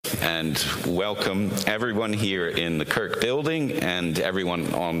and welcome everyone here in the Kirk building and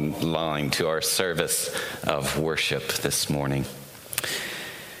everyone online to our service of worship this morning.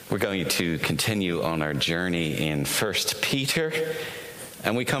 We're going to continue on our journey in 1 Peter,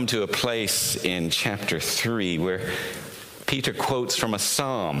 and we come to a place in chapter 3 where Peter quotes from a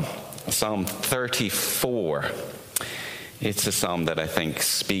psalm, Psalm 34. It's a psalm that I think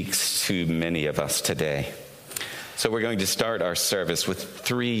speaks to many of us today. So we're going to start our service with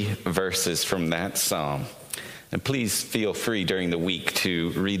 3 verses from that psalm. And please feel free during the week to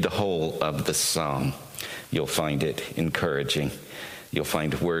read the whole of the psalm. You'll find it encouraging. You'll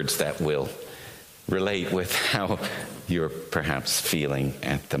find words that will relate with how you're perhaps feeling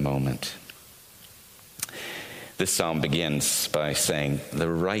at the moment. This psalm begins by saying, "The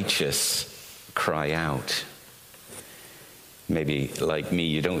righteous cry out." Maybe, like me,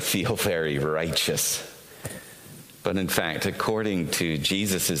 you don't feel very righteous. But in fact, according to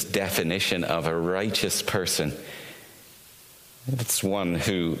Jesus' definition of a righteous person, it's one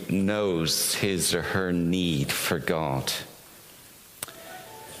who knows his or her need for God.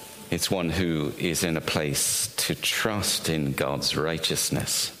 It's one who is in a place to trust in God's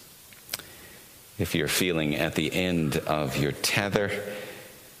righteousness. If you're feeling at the end of your tether,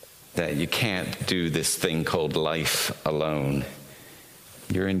 that you can't do this thing called life alone,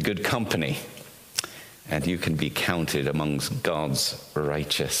 you're in good company. And you can be counted amongst God's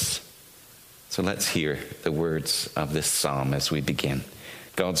righteous. So let's hear the words of this psalm as we begin.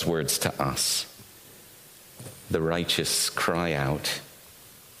 God's words to us. The righteous cry out,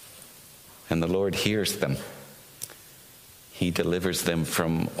 and the Lord hears them. He delivers them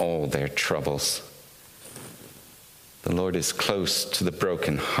from all their troubles. The Lord is close to the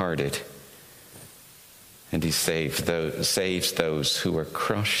brokenhearted, and he saves those who are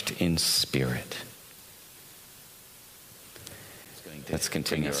crushed in spirit. Let's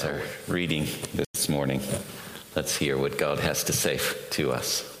continue our reading this morning. Let's hear what God has to say to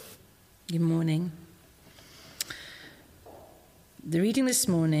us. Good morning. The reading this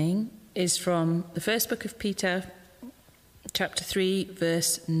morning is from the first book of Peter, chapter 3,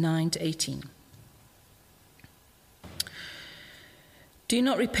 verse 9 to 18. Do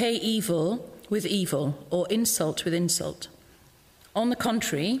not repay evil with evil or insult with insult. On the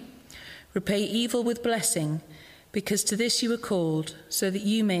contrary, repay evil with blessing, because to this you were called, so that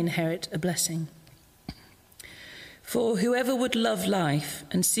you may inherit a blessing. For whoever would love life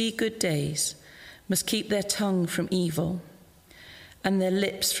and see good days must keep their tongue from evil and their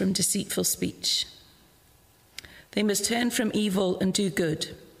lips from deceitful speech. They must turn from evil and do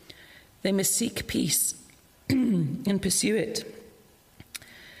good. They must seek peace and pursue it.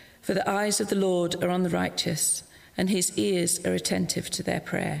 For the eyes of the Lord are on the righteous, and his ears are attentive to their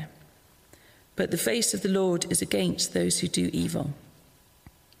prayer. But the face of the Lord is against those who do evil.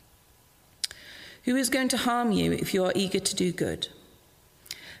 Who is going to harm you if you are eager to do good?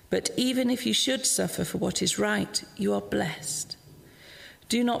 But even if you should suffer for what is right, you are blessed.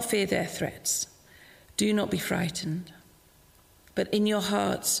 Do not fear their threats. Do not be frightened. But in your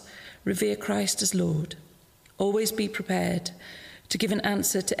hearts, revere Christ as Lord. Always be prepared to give an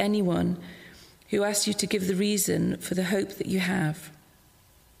answer to anyone who asks you to give the reason for the hope that you have.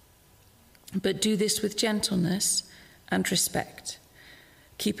 But do this with gentleness and respect,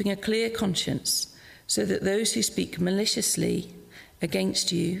 keeping a clear conscience, so that those who speak maliciously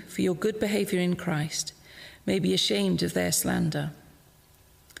against you for your good behavior in Christ may be ashamed of their slander.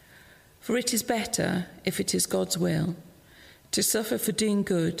 For it is better, if it is God's will, to suffer for doing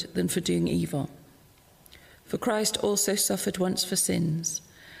good than for doing evil. For Christ also suffered once for sins,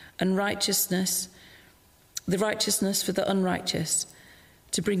 and the righteousness for the unrighteous,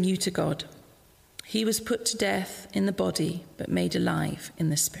 to bring you to God. He was put to death in the body, but made alive in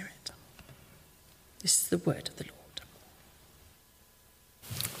the spirit. This is the word of the Lord.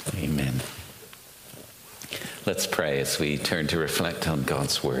 Amen. Let's pray as we turn to reflect on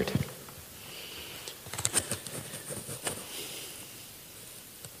God's word.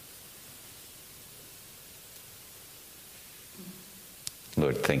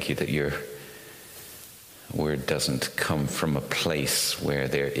 Lord, thank you that your word doesn't come from a place where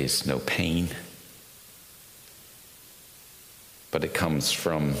there is no pain, but it comes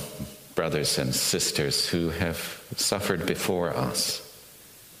from brothers and sisters who have suffered before us.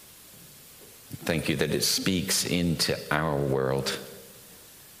 Thank you that it speaks into our world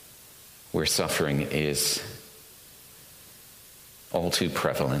where suffering is all too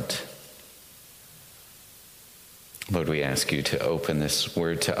prevalent. Lord, we ask you to open this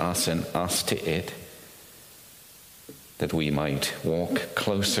word to us and us to it, that we might walk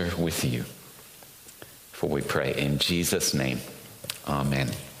closer with you. For we pray in Jesus' name.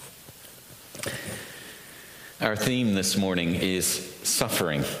 Amen. Our theme this morning is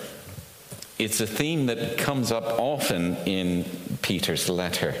suffering. It's a theme that comes up often in Peter's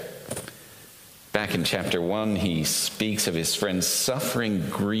letter. Back in chapter 1, he speaks of his friends suffering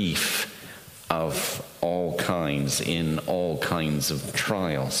grief of all kinds, in all kinds of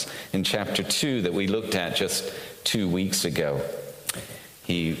trials. In chapter 2 that we looked at just 2 weeks ago,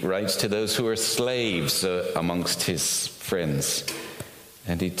 he writes to those who are slaves amongst his friends,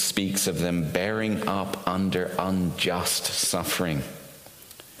 and he speaks of them bearing up under unjust suffering.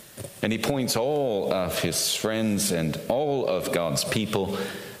 And he points all of his friends and all of God's people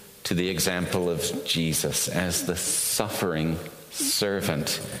to the example of Jesus as the suffering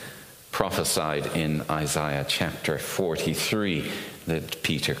servant prophesied in Isaiah chapter 43 that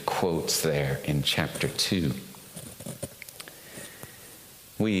Peter quotes there in chapter 2.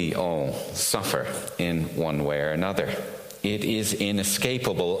 We all suffer in one way or another. It is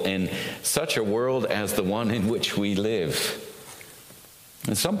inescapable in such a world as the one in which we live.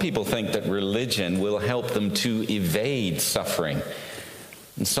 And some people think that religion will help them to evade suffering.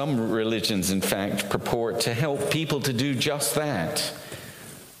 And some religions, in fact, purport to help people to do just that.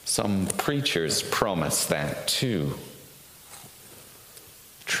 Some preachers promise that too.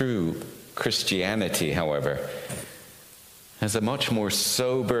 True Christianity, however, has a much more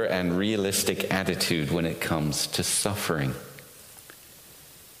sober and realistic attitude when it comes to suffering.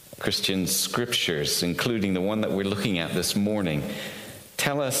 Christian scriptures, including the one that we're looking at this morning,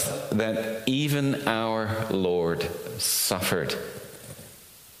 tell us that even our Lord suffered.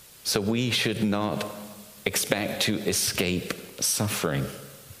 So we should not expect to escape suffering.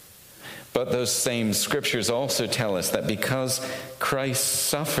 But those same scriptures also tell us that because Christ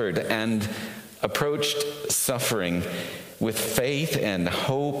suffered and approached suffering with faith and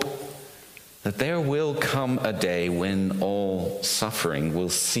hope, that there will come a day when all suffering will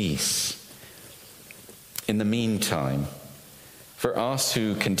cease. In the meantime, for us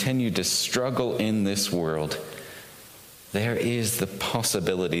who continue to struggle in this world, there is the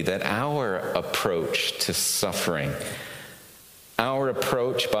possibility that our approach to suffering, our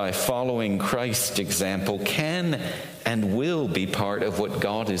approach by following Christ's example, can and will be part of what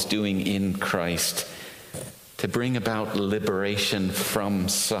God is doing in Christ to bring about liberation from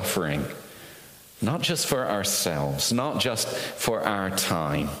suffering, not just for ourselves, not just for our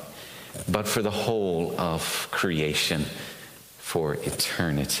time, but for the whole of creation, for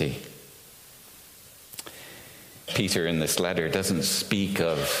eternity. Peter in this letter doesn't speak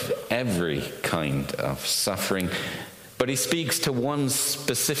of every kind of suffering, but he speaks to one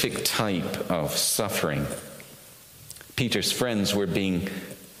specific type of suffering. Peter's friends were being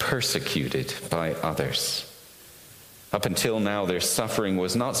persecuted by others. Up until now, their suffering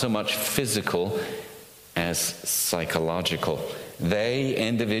was not so much physical as psychological. They,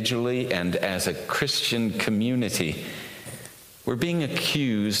 individually and as a Christian community, were being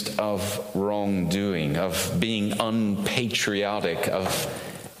accused of wrongdoing, of being unpatriotic, of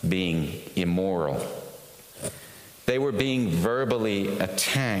being immoral. They were being verbally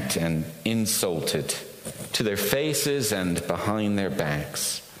attacked and insulted to their faces and behind their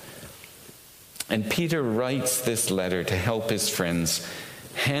backs. And Peter writes this letter to help his friends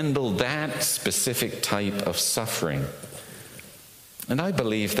handle that specific type of suffering. And I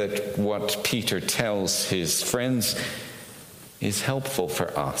believe that what Peter tells his friends is helpful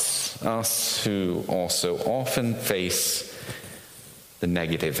for us who also often face the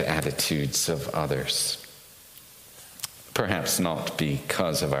negative attitudes of others. Perhaps not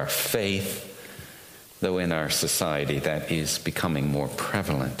because of our faith, though in our society that is becoming more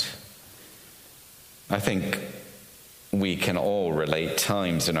prevalent. I think we can all relate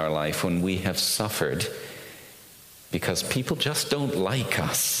times in our life when we have suffered because people just don't like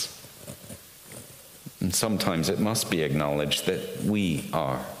us. And sometimes it must be acknowledged that we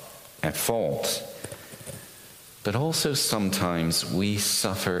are at fault. But also sometimes we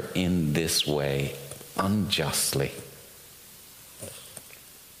suffer in this way unjustly.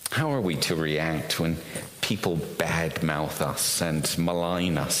 How are we to react when people badmouth us and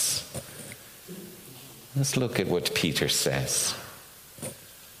malign us? Let's look at what Peter says.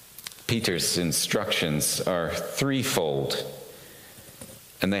 Peter's instructions are threefold,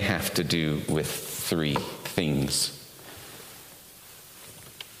 and they have to do with three things: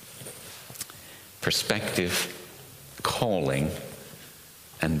 perspective, calling,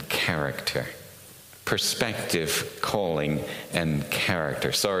 and character. Perspective, calling, and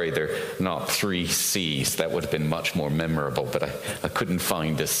character. Sorry, they're not 3 C's. That would have been much more memorable, but I couldn't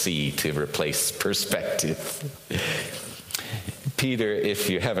find a C to replace perspective. Peter, if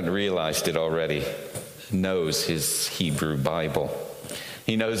you haven't realized it already, knows his Hebrew Bible.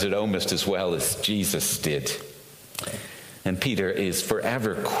 He knows it almost as well as Jesus did. And Peter is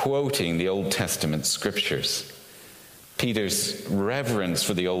forever quoting the Old Testament scriptures. Peter's reverence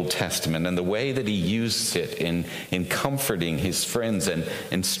for the Old Testament and the way that he uses it in comforting his friends and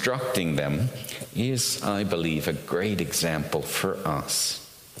instructing them is, I believe, a great example for us.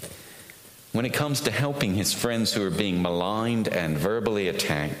 When it comes to helping his friends who are being maligned and verbally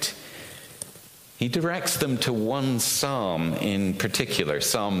attacked, he directs them to one psalm in particular,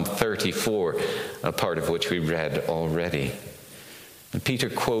 Psalm 34, a part of which we read already. And Peter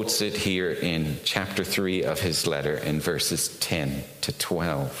quotes it here in chapter 3 of his letter in verses 10 to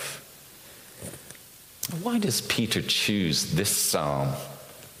 12. Why does Peter choose this psalm?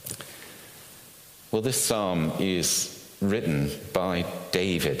 Well, this psalm is written by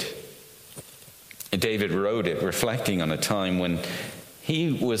David. David wrote it reflecting on a time when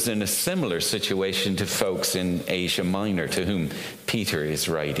he was in a similar situation to folks in Asia Minor to whom Peter is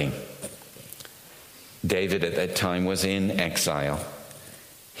writing. David at that time was in exile.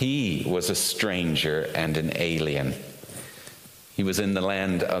 He was a stranger and an alien. He was in the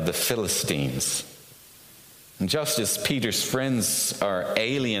land of the Philistines. And just as Peter's friends are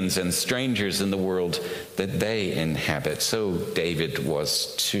aliens and strangers in the world that they inhabit, so David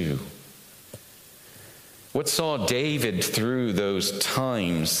was too. What saw David through those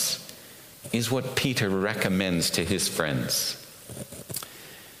times is what Peter recommends to his friends.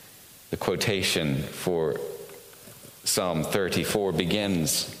 The quotation for Psalm 34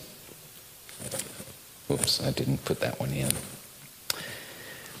 begins, I didn't put that one in.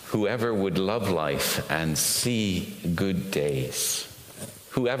 Whoever would love life and see good days.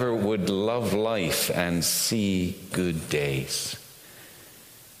 Whoever would love life and see good days.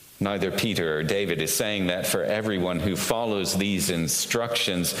 Neither Peter or David is saying that for everyone who follows these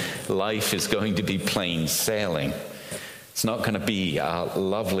instructions, life is going to be plain sailing. It's not going to be a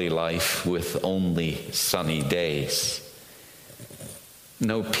lovely life with only sunny days.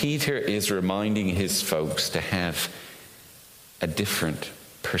 No, Peter is reminding his folks to have a different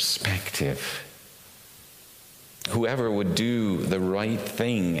perspective. Whoever would do the right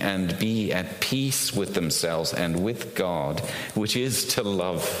thing and be at peace with themselves and with God, which is to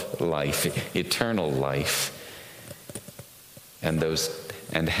love life, eternal life, and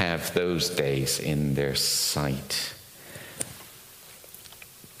have those days in their sight.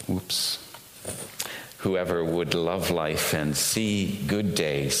 Whoever would love life and see good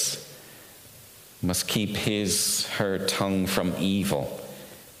days must keep her tongue from evil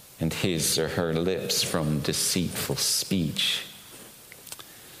and his or her lips from deceitful speech.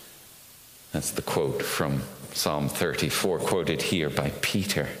 That's the quote from Psalm 34, quoted here by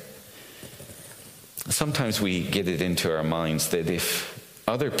Peter. Sometimes we get it into our minds that if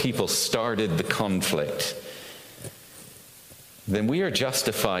other people started the conflict, then we are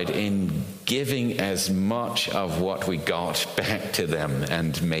justified in giving as much of what we got back to them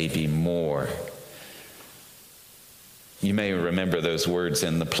and maybe more. You may remember those words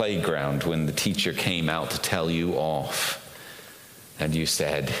in the playground when the teacher came out to tell you off, and you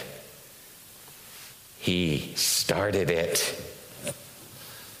said, "He started it."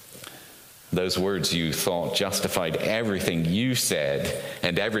 Those words you thought justified everything you said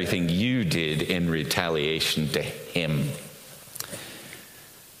and everything you did in retaliation to him.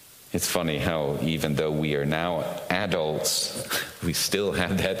 It's funny how even though we are now adults, we still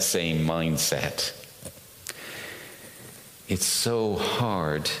have that same mindset. It's so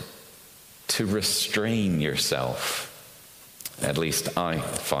hard to restrain yourself. At least I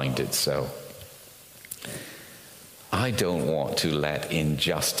find it so. I don't want to let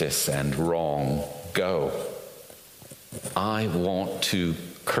injustice and wrong go. I want to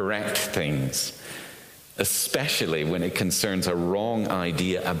correct things, especially when it concerns a wrong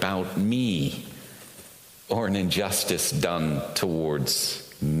idea about me or an injustice done towards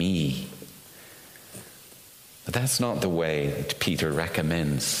me. But that's not the way that Peter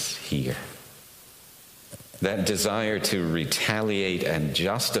recommends here. That desire to retaliate and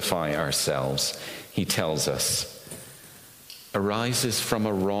justify ourselves, he tells us, arises from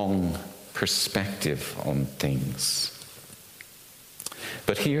a wrong perspective on things.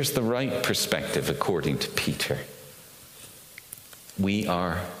 But here's the right perspective according to Peter. We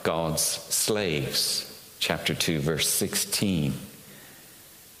are God's slaves. Chapter 2, verse 16.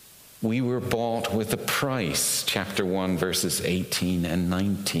 We were bought with a price. Chapter 1, verses 18 and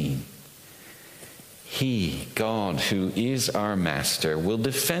 19. He, God, who is our master, will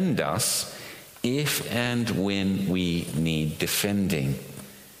defend us if and when we need defending.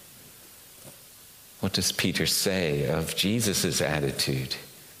 What does Peter say of Jesus' attitude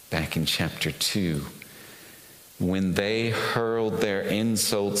back in chapter 2? When they hurled their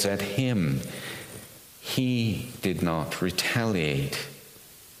insults at him, he did not retaliate.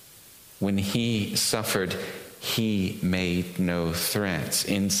 When he suffered, he made no threats.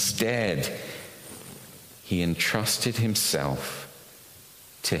 Instead, he entrusted himself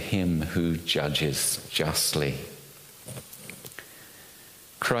to him who judges justly.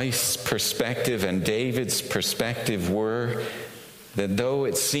 Christ's perspective and David's perspective were that though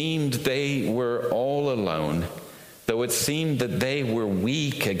it seemed they were all alone, though it seemed that they were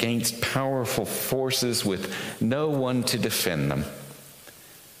weak against powerful forces with no one to defend them,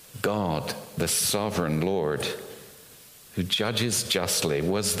 God, the sovereign Lord, who judges justly,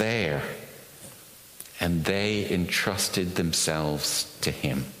 was there, and they entrusted themselves to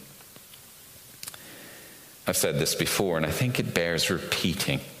him. I've said this before, and I think it bears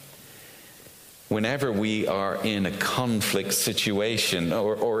repeating. Whenever we are in a conflict situation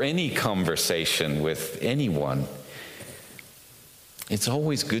or any conversation with anyone, it's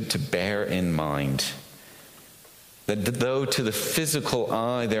always good to bear in mind that though to the physical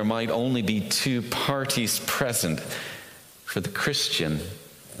eye there might only be two parties present, for the Christian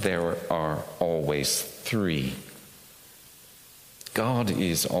there are always three. God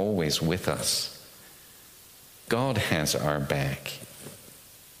is always with us. God has our back.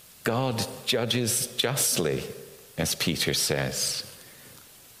 God judges justly, as Peter says.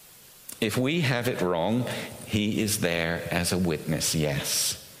 If we have it wrong, he is there as a witness,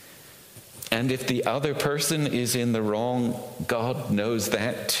 yes. And if the other person is in the wrong, God knows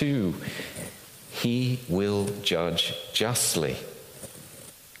that too. He will judge justly.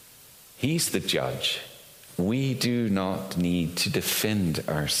 He's the judge. We do not need to defend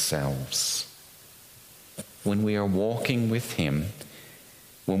ourselves. When we are walking with him,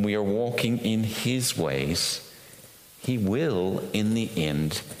 when we are walking in his ways, he will, in the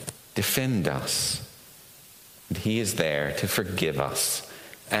end, defend us. And he is there to forgive us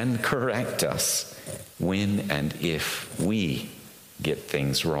and correct us when and if we get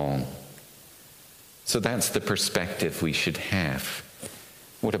things wrong. So that's the perspective we should have.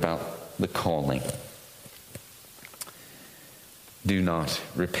 What about the calling? Do not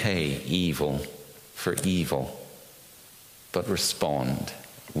repay evil for evil, but respond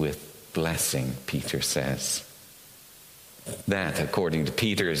with blessing, Peter says. That, according to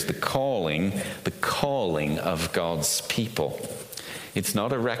Peter, is the calling of God's people. It's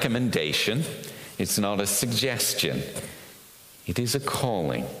not a recommendation. It's not a suggestion. It is a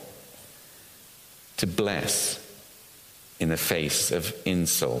calling to bless in the face of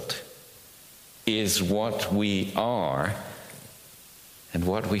insult is what we are and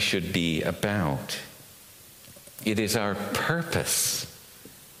what we should be about. It is our purpose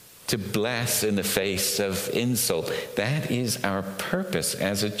to bless in the face of insult. That is our purpose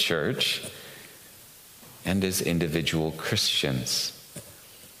as a church and as individual Christians.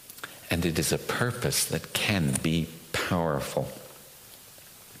 And it is a purpose that can be powerful.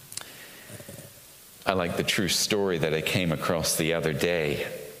 I like the true story that I came across the other day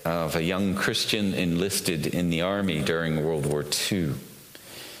of a young Christian enlisted in the army during World War II.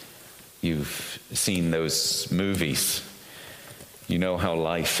 You've seen those movies. You know how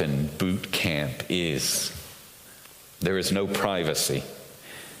life in boot camp is. There is no privacy.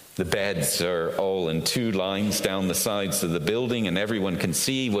 The beds are all in two lines down the sides of the building, and everyone can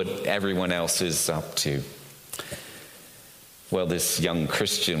see what everyone else is up to. Well, this young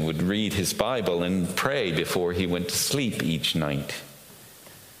Christian would read his Bible and pray before he went to sleep each night.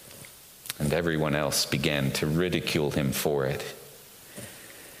 And everyone else began to ridicule him for it.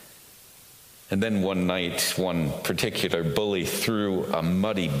 And then one night, one particular bully threw a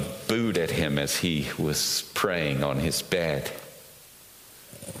muddy boot at him as he was praying on his bed.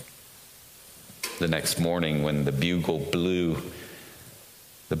 The next morning, when the bugle blew,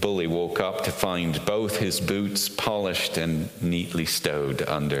 the bully woke up to find both his boots polished and neatly stowed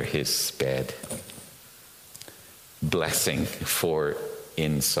under his bed. Blessing for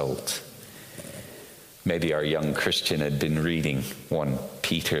insult. Maybe our young Christian had been reading 1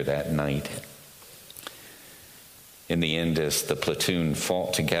 Peter that night. In the end, as the platoon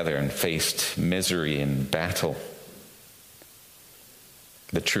fought together and faced misery in battle,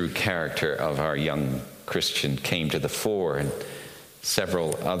 the true character of our young Christian came to the fore, and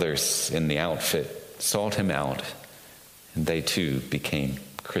several others in the outfit sought him out, and they too became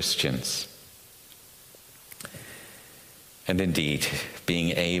Christians. And indeed,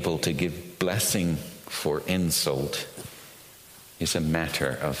 being able to give blessing for insult is a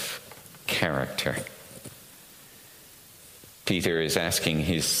matter of character. Peter is asking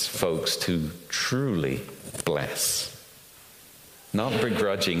his folks to truly bless. Not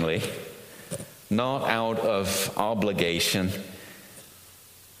begrudgingly, not out of obligation,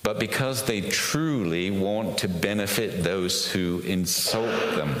 but because they truly want to benefit those who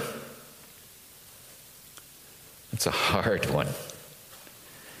insult them. It's a hard one.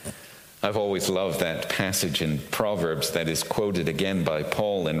 I've always loved that passage in Proverbs that is quoted again by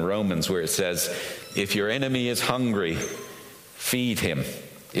Paul in Romans, where it says, if your enemy is hungry, feed him.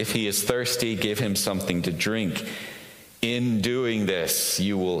 If he is thirsty, give him something to drink. In doing this,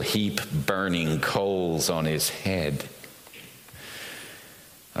 you will heap burning coals on his head.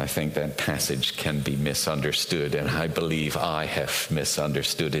 I think that passage can be misunderstood, and I believe I have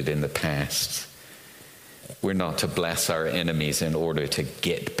misunderstood it in the past. We're not to bless our enemies in order to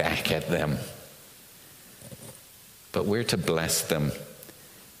get back at them, but we're to bless them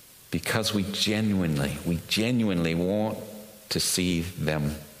because we genuinely want to see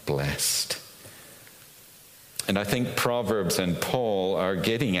them blessed. And I think Proverbs and Paul are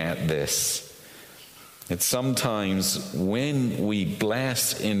getting at this. That sometimes when we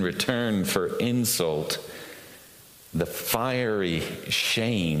bless in return for insult, the fiery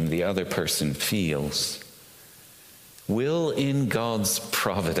shame the other person feels will, in God's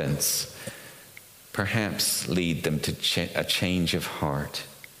providence, perhaps lead them to a change of heart.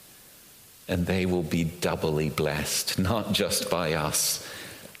 And they will be doubly blessed, not just by us,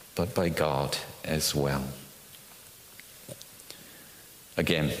 but by God as well.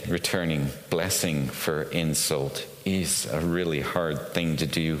 Again, returning blessing for insult is a really hard thing to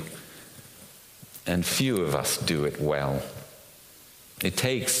do, and few of us do it well. It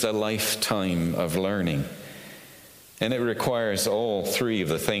takes a lifetime of learning, and it requires all three of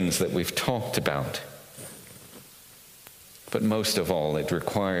the things that we've talked about. But most of all, it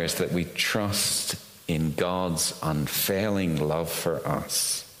requires that we trust in God's unfailing love for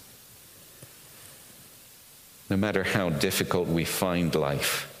us. No matter how difficult we find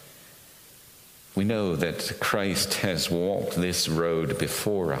life, we know that Christ has walked this road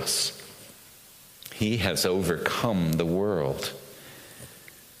before us. He has overcome the world.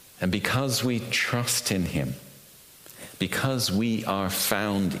 And because we trust in him, because we are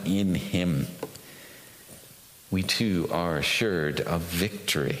found in him, we too are assured of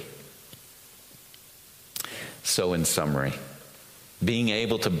victory. So in summary, being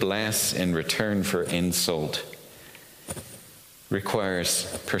able to bless in return for insult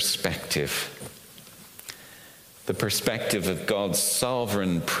requires perspective. The perspective of God's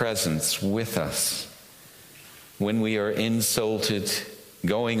sovereign presence with us when we are insulted,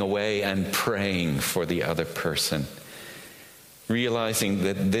 going away and praying for the other person, realizing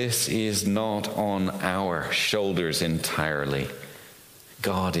that this is not on our shoulders entirely.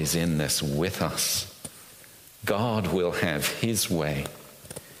 God is in this with us. God will have his way.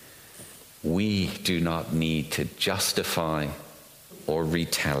 We do not need to justify or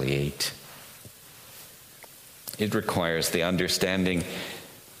retaliate. It requires the understanding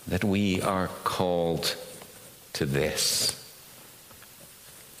that we are called to this.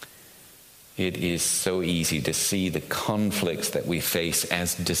 It is so easy to see the conflicts that we face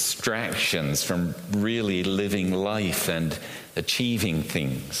as distractions from really living life and achieving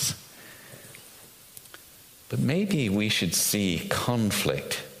things. But maybe we should see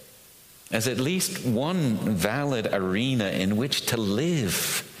conflict as at least one valid arena in which to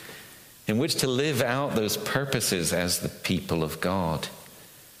live out those purposes as the people of God.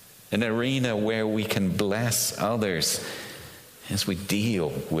 An arena where we can bless others as we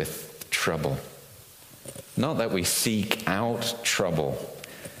deal with trouble. Not that we seek out trouble,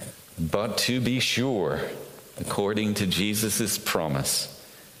 but to be sure, according to Jesus' promise,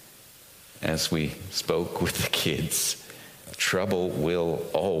 as we spoke with the kids, trouble will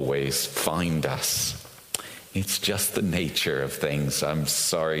always find us. It's just the nature of things, I'm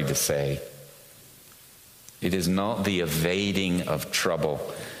sorry to say. It is not the evading of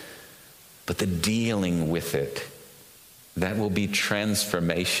trouble, but the dealing with it that will be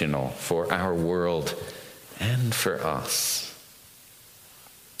transformational for our world and for us.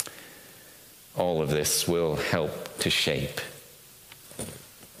 All of this will help to shape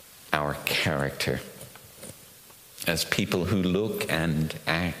our character as people who look and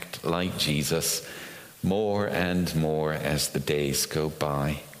act like Jesus more and more as the days go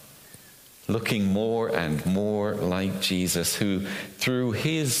by. Looking more and more like Jesus, who through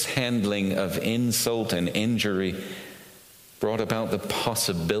his handling of insult and injury brought about the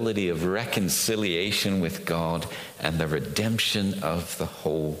possibility of reconciliation with God and the redemption of the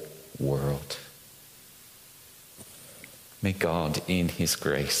whole world. May God, in his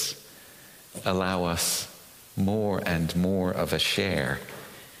grace, allow us more and more of a share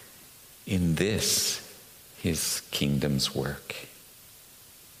in this, his kingdom's work.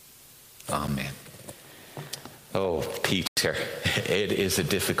 Amen. Oh, Peter. Peter. It is a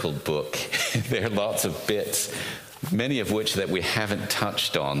difficult book. There are lots of bits, many of which that we haven't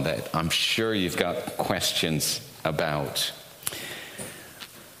touched on, that I'm sure you've got questions about.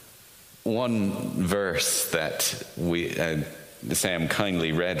 One verse that Sam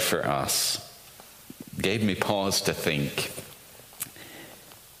kindly read for us gave me pause to think.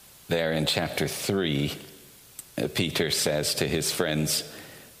 There in chapter 3, Peter says to his friends,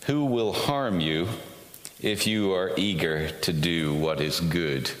 "Who will harm you if you are eager to do what is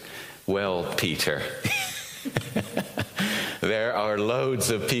good?" Well, Peter, there are loads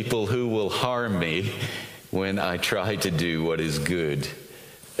of people who will harm me when I try to do what is good.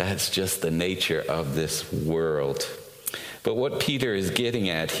 That's just the nature of this world. But what Peter is getting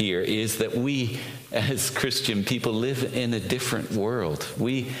at here is that we, as Christian people, live in a different world.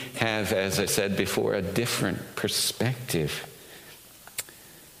 We have, as I said before, a different perspective.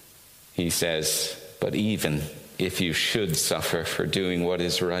 He says, "But even if you should suffer for doing what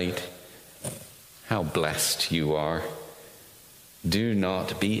is right, how blessed you are. Do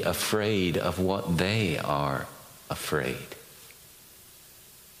not be afraid of what they are afraid."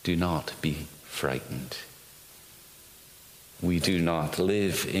 Do not be frightened. We do not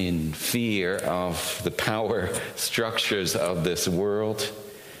live in fear of the power structures of this world.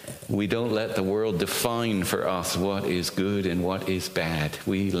 We don't let the world define for us what is good and what is bad.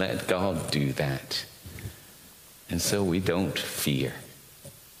 We let God do that. And so we don't fear.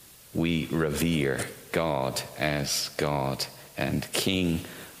 We revere God as God and King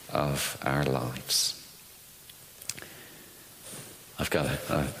of our lives. I've got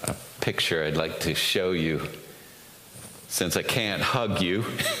a picture I'd like to show you. Since I can't hug you,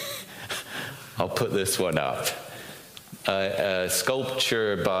 I'll put this one up. A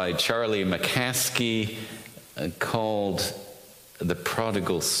sculpture by Charlie McCaskey called The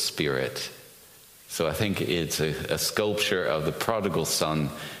Prodigal Spirit. So I think it's a sculpture of the prodigal son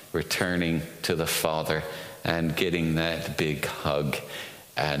returning to the father and getting that big hug.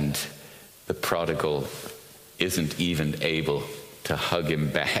 And the prodigal isn't even able to hug him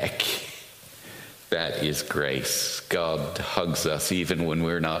back. That is grace. God hugs us even when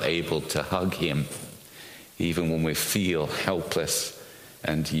we're not able to hug him. Even when we feel helpless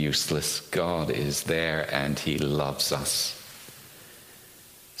and useless, God is there and he loves us.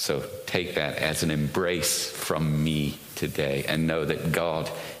 So take that as an embrace from me today and know that God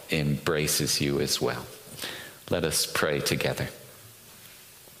embraces you as well. Let us pray together.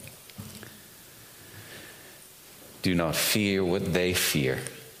 Do not fear what they fear.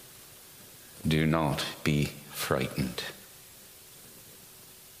 Do not be frightened.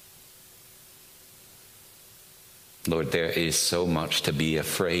 Lord, there is so much to be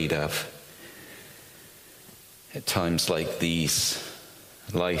afraid of. At times like these,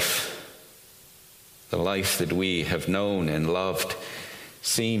 the life that we have known and loved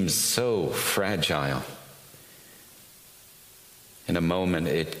seems so fragile. In a moment,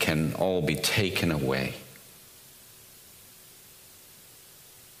 it can all be taken away.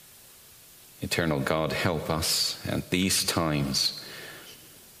 Eternal God, help us at these times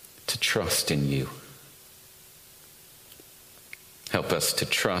to trust in you. Help us to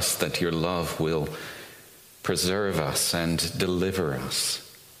trust that your love will preserve us and deliver us.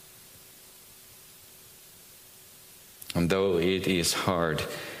 And though it is hard,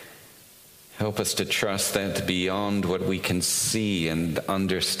 help us to trust that beyond what we can see and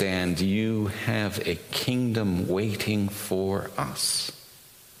understand, you have a kingdom waiting for us.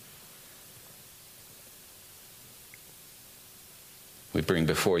 We bring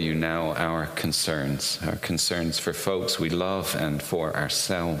before you now our concerns for folks we love and for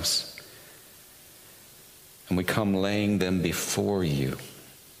ourselves. And we come laying them before you,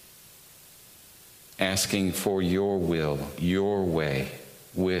 asking for your will, your way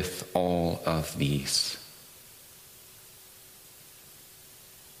with all of these.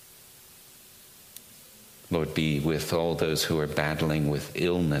 Lord, be with all those who are battling with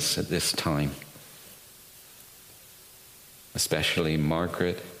illness at this time. Especially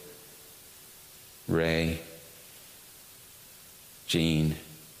Margaret, Ray, Jean,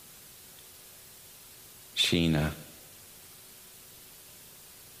 Sheena,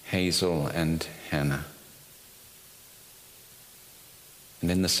 Hazel, and Hannah. And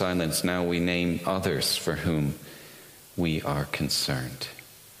in the silence now we name others for whom we are concerned.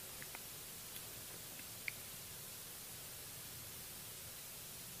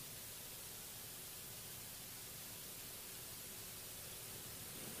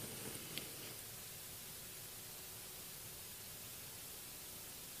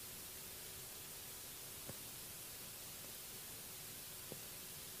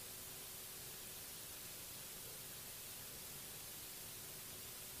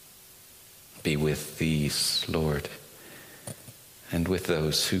 be with these, Lord, and with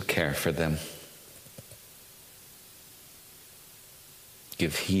those who care for them.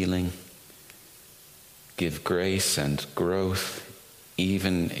 Give healing, give grace and growth,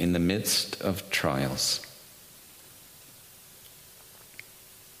 even in the midst of trials.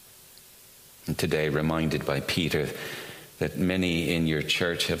 And today, reminded by Peter that many in your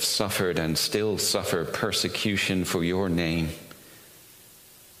church have suffered and still suffer persecution for your name,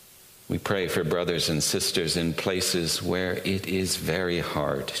 we pray for brothers and sisters in places where it is very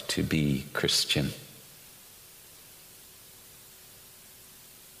hard to be Christian.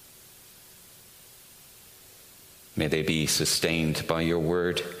 May they be sustained by your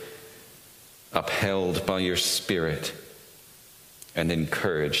word, upheld by your Spirit, and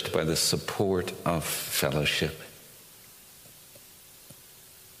encouraged by the support of fellowship.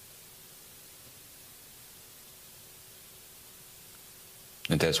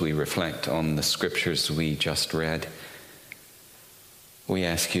 And as we reflect on the scriptures we just read, we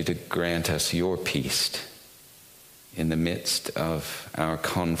ask you to grant us your peace in the midst of our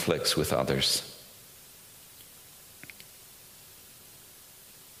conflicts with others.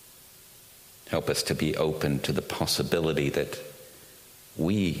 Help us to be open to the possibility that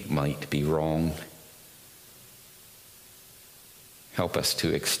we might be wrong. Help us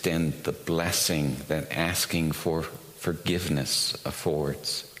to extend the blessing that asking for forgiveness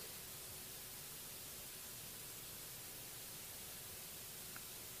affords.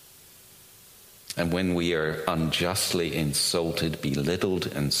 And when we are unjustly insulted, belittled,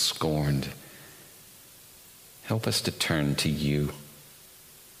 and scorned, help us to turn to you,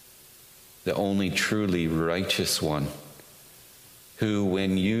 the only truly righteous one, who,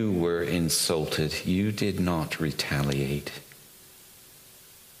 when you were insulted, you did not retaliate,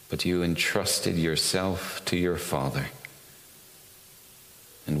 but you entrusted yourself to your Father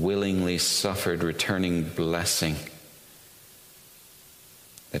and willingly suffered returning blessing,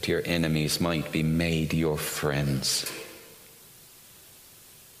 that your enemies might be made your friends.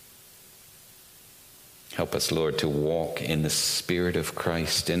 Help us, Lord, to walk in the Spirit of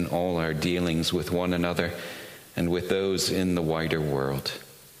Christ in all our dealings with one another and with those in the wider world.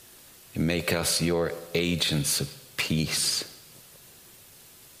 And make us your agents of peace.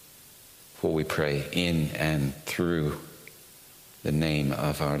 For we pray in and through the name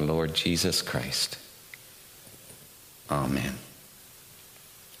of our Lord Jesus Christ. Amen.